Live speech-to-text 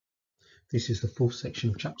This is the fourth section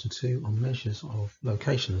of chapter 2 on measures of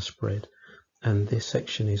location and spread, and this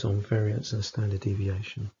section is on variance and standard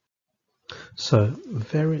deviation. So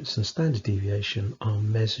variance and standard deviation are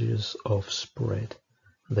measures of spread.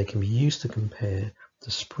 They can be used to compare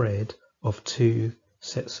the spread of two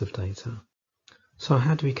sets of data. So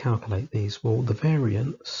how do we calculate these? Well, the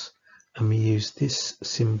variance, and we use this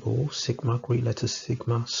symbol, sigma, Greek letter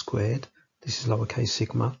sigma squared. This is lowercase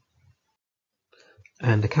sigma.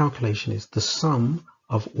 And the calculation is the sum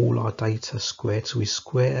of all our data squared. So we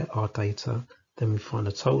square our data, then we find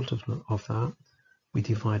the total of that. We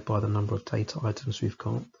divide by the number of data items we've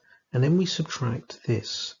got, and then we subtract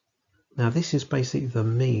this. Now this is basically the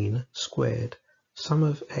mean squared. Sum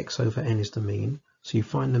of x over n is the mean. So you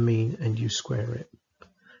find the mean and you square it.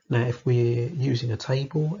 Now if we're using a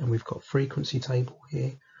table and we've got frequency table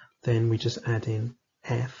here, then we just add in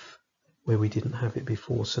f where we didn't have it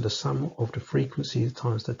before. So the sum of the frequency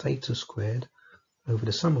times the data squared over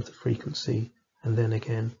the sum of the frequency, and then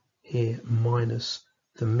again here minus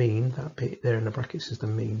the mean, that bit there in the brackets is the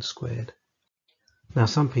mean squared. Now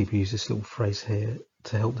some people use this little phrase here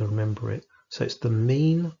to help them remember it. So it's the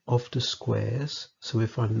mean of the squares, so we're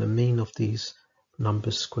finding the mean of these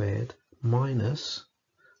numbers squared minus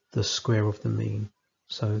the square of the mean,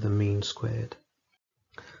 so the mean squared.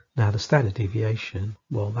 Now the standard deviation,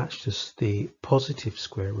 well, that's just the positive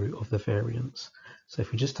square root of the variance. So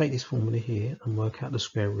if we just take this formula here and work out the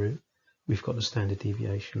square root, we've got the standard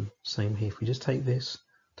deviation. Same here, if we just take this,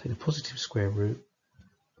 take the positive square root,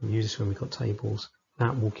 and use this when we've got tables,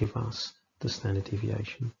 that will give us the standard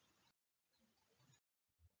deviation.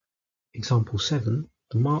 Example 7,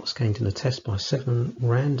 the marks gained in the test by 7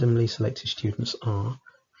 randomly selected students are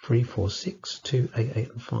 3, 4, 6, 2, 8,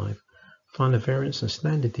 8 and 5. Find the variance and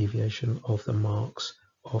standard deviation of the marks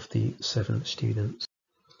of the 7 students.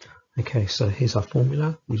 Okay, so here's our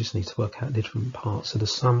formula. We just need to work out the different parts. So the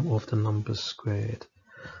sum of the numbers squared.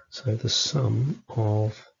 So the sum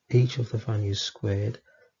of each of the values squared.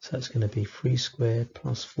 So that's going to be 3 squared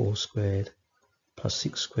plus 4 squared plus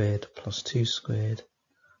 6 squared plus 2 squared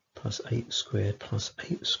plus 8 squared plus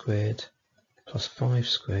 8 squared plus 5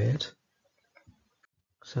 squared.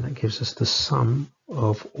 So that gives us the sum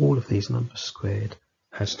of all of these numbers squared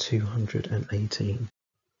as 218.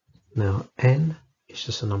 Now n is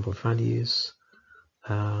just a number of values,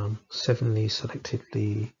 7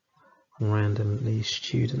 selectively randomly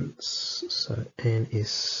students, so n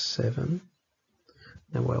is 7.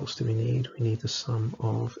 Now what else do we need? We need the sum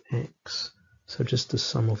of x, so just the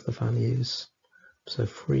sum of the values. So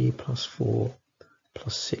 3 plus 4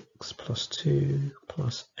 plus 6 plus 2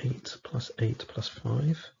 plus 8 plus 8 plus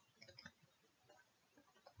 5.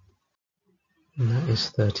 And that is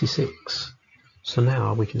 36. So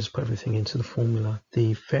now we can just put everything into the formula.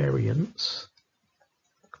 The variance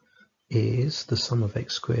is the sum of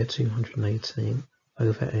x squared, 218,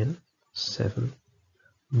 over n, 7,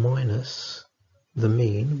 minus the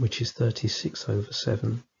mean, which is 36 over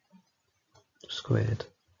 7 squared.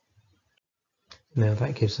 Now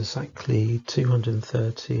that gives us exactly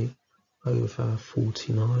 230 over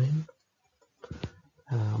 49.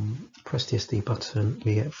 Press the SD button,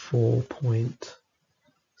 we get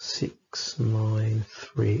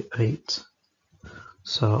 4.6938.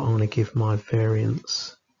 So I'm going to give my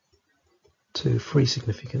variance to 3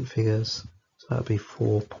 significant figures, so that'll be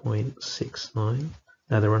 4.69.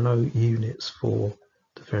 Now there are no units for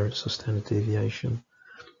the variance or standard deviation.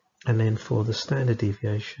 And then for the standard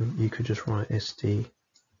deviation, you could just write SD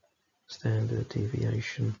standard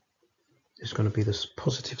deviation. It's going to be the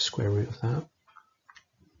positive square root of that.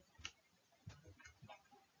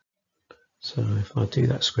 So if I do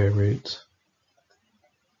that square root,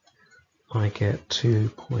 I get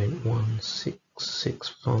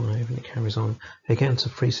 2.1665, and it carries on again to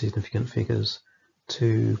 3 significant figures,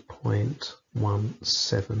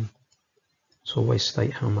 2.17. So always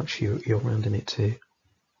state how much you're rounding it to.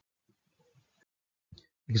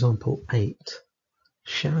 Example 8.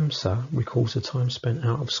 Shamsa recalls the time spent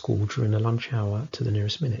out of school during the lunch hour to the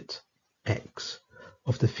nearest minute, x,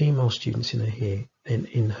 of the female students in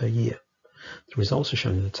her year. The results are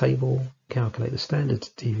shown in the table. Calculate the standard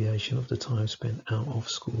deviation of the time spent out of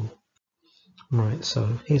school. Right,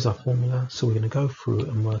 so here's our formula. So we're going to go through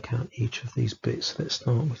and work out each of these bits. Let's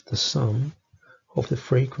start with the sum of the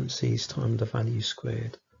frequencies times the value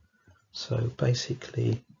squared. So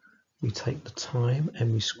basically we take the time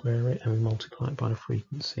and we square it and we multiply it by the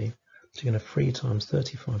frequency. So you're going to have 3 times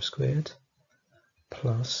 35 squared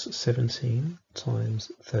plus 17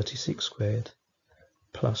 times 36 squared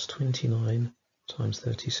plus 29 times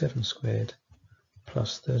 37 squared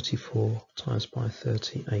plus 34 times by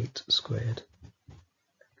 38 squared.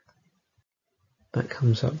 that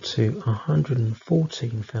comes up to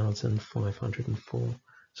 114,504.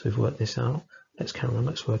 So we've worked this out. Let's carry on.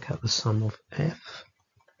 Let's work out the sum of f.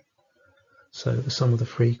 So the sum of the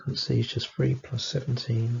frequency is just 3 plus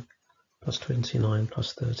 17 plus 29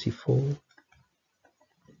 plus 34.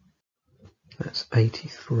 That's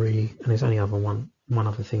 83, and there's only one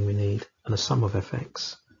other thing we need, and the sum of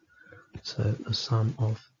fx. So the sum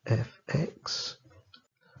of fx,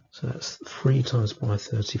 so that's 3 times by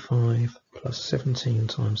 35 plus 17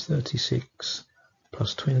 times 36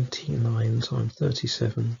 plus 29 times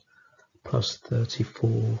 37 plus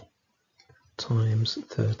 34 times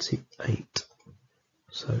 38.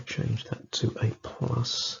 So change that to a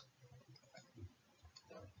plus,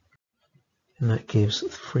 and that gives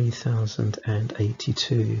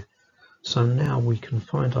 3082. So now we can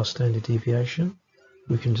find our standard deviation.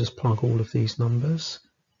 We can just plug all of these numbers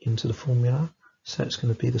into the formula. So it's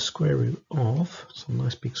going to be the square root of, so a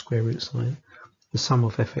nice big square root sign, the sum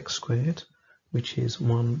of fx squared, which is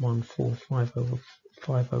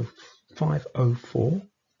 114,504.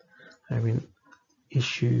 Having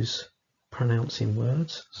issues pronouncing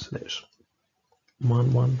words, so that's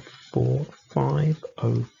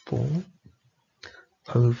 114,504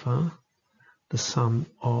 over the sum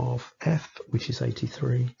of f, which is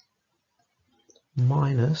 83,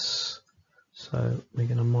 minus, so we're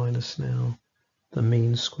going to minus now the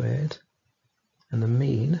mean squared, and the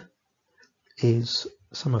mean is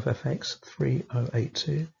sum of fx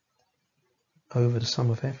 3082 over the sum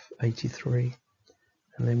of f 83,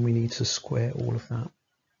 and then we need to square all of that.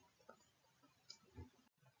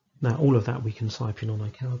 Now all of that we can type in on a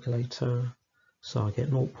calculator, so I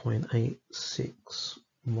get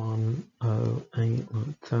 0.861088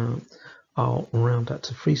 like that. I'll round that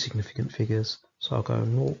to 3 significant figures, so I'll go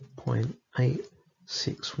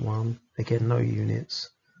 0.861, again no units,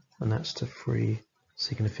 and that's to 3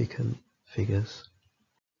 significant figures.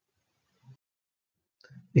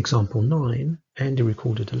 Example 9, Andy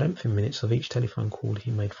recorded the length in minutes of each telephone call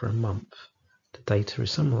he made for a month. The data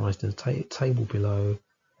is summarised in the table below.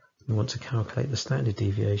 We want to calculate the standard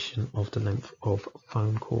deviation of the length of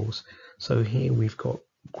phone calls. So here we've got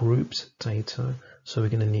grouped data, so we're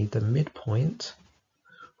going to need the midpoint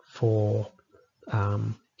for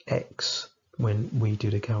x when we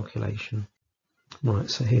do the calculation. Right,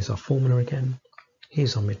 so here's our formula again.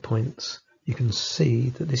 Here's our midpoints. You can see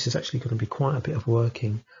that this is actually going to be quite a bit of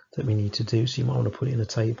working that we need to do, so you might want to put it in a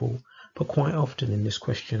table. But quite often in this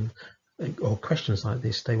question, or questions like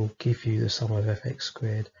this, they will give you the sum of fx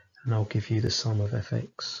squared, and I'll give you the sum of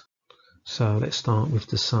fx. So let's start with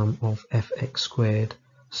the sum of fx squared.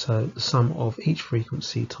 So the sum of each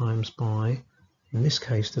frequency times by, in this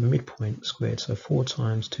case, the midpoint squared, so 4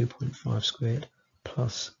 times 2.5 squared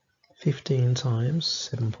plus 15 times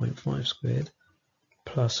 7.5 squared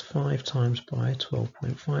plus 5 times by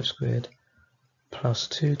 12.5 squared plus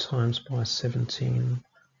 2 times by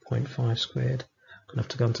 17.5 squared. I'm going to have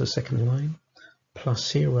to go into the second line,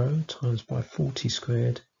 plus 0 times by 40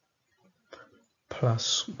 squared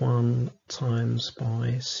plus 1 times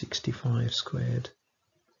by 65 squared.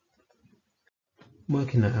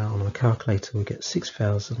 Working that out on our calculator, we get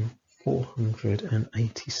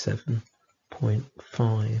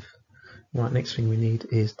 6,487.5. Right, next thing we need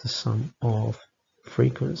is the sum of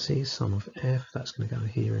frequencies, sum of f, that's going to go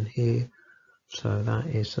here and here. So that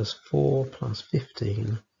is just 4 plus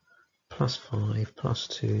 15 plus 5 plus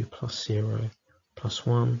 2 plus 0 plus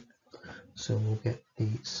 1. So we'll get the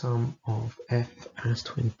sum of f as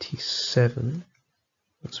 27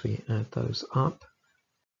 once we add those up.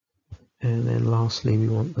 And then lastly we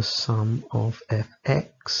want the sum of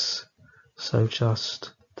fx, so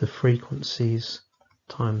just the frequencies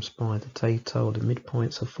times by the data or the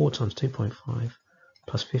midpoint, so 4 times 2.5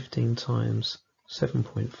 plus 15 times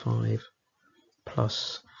 7.5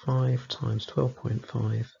 plus 5 times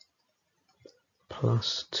 12.5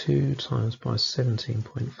 plus 2 times by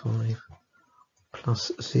 17.5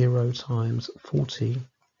 plus 0 times 40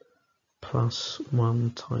 plus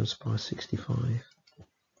 1 times by 65.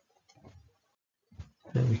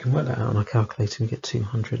 Now we can work that out on our calculator and get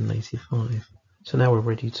 285. So now we're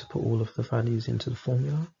ready to put all of the values into the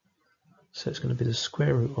formula. So it's going to be the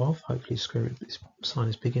square root of, hopefully the square root this sign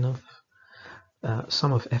is big enough,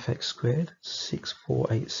 sum of fx squared,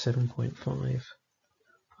 6487.5,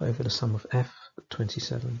 over the sum of f,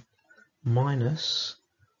 27, minus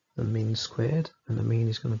the mean squared, and the mean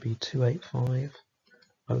is going to be 285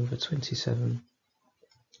 over 27, and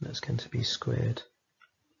that's going to be squared.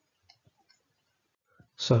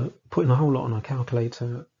 So putting a whole lot on our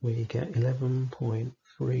calculator, we get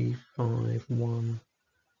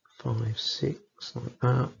 11.35156, like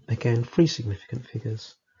that. Again, 3 significant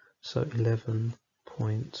figures, so 11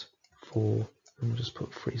 0.4, and we'll just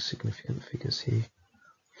put 3 significant figures here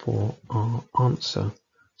for our answer.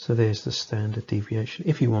 So there's the standard deviation.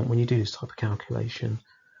 If you want, when you do this type of calculation,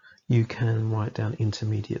 you can write down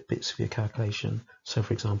intermediate bits of your calculation. So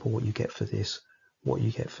for example, what you get for this, what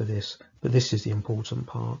you get for this. But this is the important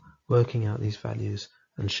part, working out these values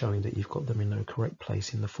and showing that you've got them in the correct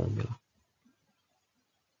place in the formula.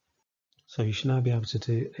 So you should now be able to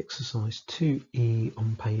do exercise 2E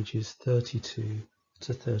on pages 32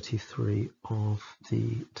 to 33 of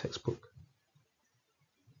the textbook.